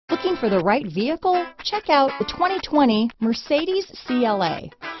Looking for the right vehicle? Check out the 2020 Mercedes CLA.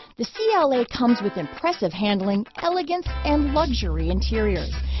 The CLA comes with impressive handling, elegance, and luxury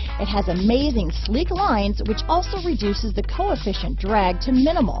interiors. It has amazing sleek lines, which also reduces the coefficient drag to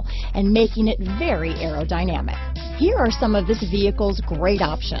minimal and making it very aerodynamic. Here are some of this vehicle's great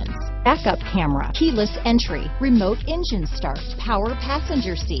options: backup camera, keyless entry, remote engine start, power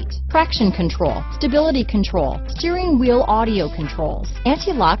passenger seat, traction control, stability control, steering wheel audio controls,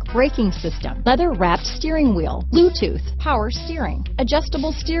 anti-lock braking system, leather-wrapped steering wheel, Bluetooth, power steering,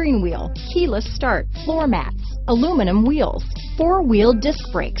 adjustable steering wheel, keyless start, floor mats, aluminum wheels, four-wheel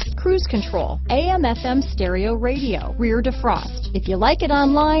disc brakes, cruise control, AM/FM stereo radio, rear defrost. If you like it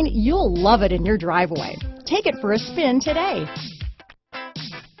online, you'll love it in your driveway. Take it for a spin today.